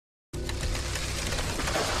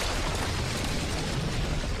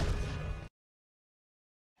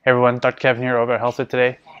Hey everyone, Dr. Kevin here over at HealthFit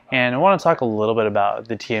today, and I want to talk a little bit about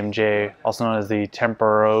the TMJ, also known as the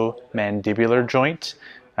temporomandibular joint.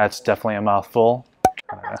 That's definitely a mouthful.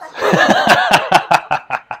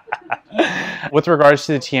 With regards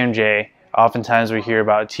to the TMJ, oftentimes we hear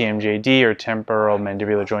about TMJD or temporal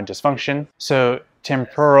mandibular joint dysfunction. So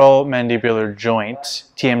temporal mandibular joint,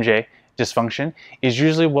 TMJ, dysfunction is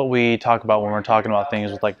usually what we talk about when we're talking about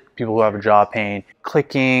things with like people who have jaw pain,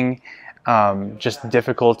 clicking, just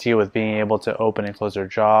difficulty with being able to open and close their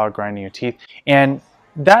jaw, grinding your teeth. And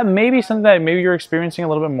that may be something that maybe you're experiencing a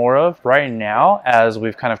little bit more of right now as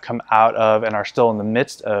we've kind of come out of and are still in the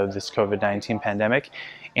midst of this COVID-19 pandemic.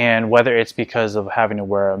 And whether it's because of having to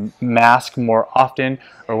wear a mask more often,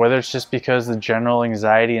 or whether it's just because the general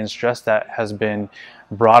anxiety and stress that has been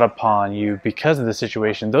brought upon you because of the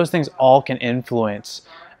situation, those things all can influence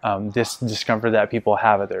this discomfort that people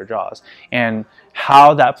have at their jaws. And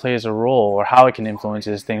how that plays a role, or how it can influence,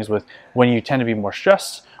 is things with when you tend to be more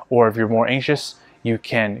stressed, or if you're more anxious, you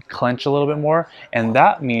can clench a little bit more, and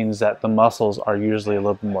that means that the muscles are usually a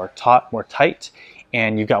little bit more tight,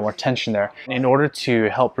 and you've got more tension there. In order to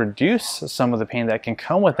help reduce some of the pain that can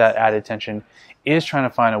come with that added tension is trying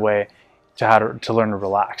to find a way to learn to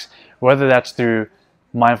relax, whether that's through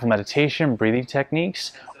mindful meditation, breathing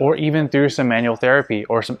techniques, or even through some manual therapy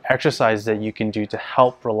or some exercises that you can do to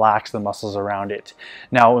help relax the muscles around it.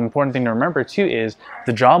 Now, an important thing to remember too is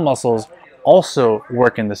the jaw muscles also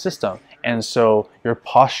work in the system, and so your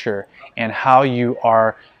posture and how you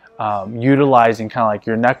are utilizing kind of like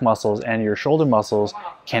your neck muscles and your shoulder muscles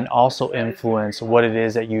can also influence what it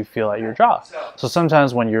is that you feel at your jaw. So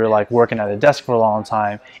sometimes when you're like working at a desk for a long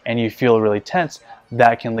time and you feel really tense,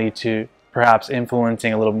 that can lead to perhaps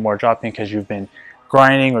influencing a little bit more jaw pain because you've been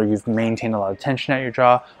grinding or you've maintained a lot of tension at your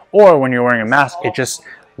jaw. Or when you're wearing a mask, it just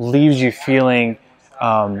leaves you feeling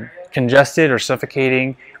congested or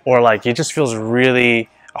suffocating, or like it just feels really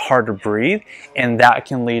hard to breathe, and that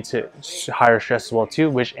can lead to higher stress as well too,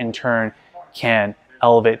 which in turn can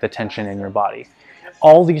elevate the tension in your body.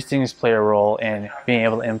 All these things play a role in being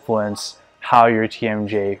able to influence how your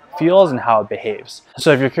TMJ feels and how it behaves.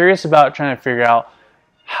 So if you're curious about trying to figure out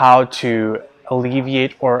how to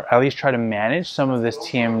alleviate or at least try to manage some of this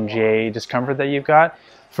TMJ discomfort that you've got,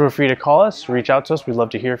 feel free to call us, reach out to us. We'd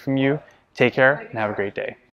love to hear from you. Take care and have a great day.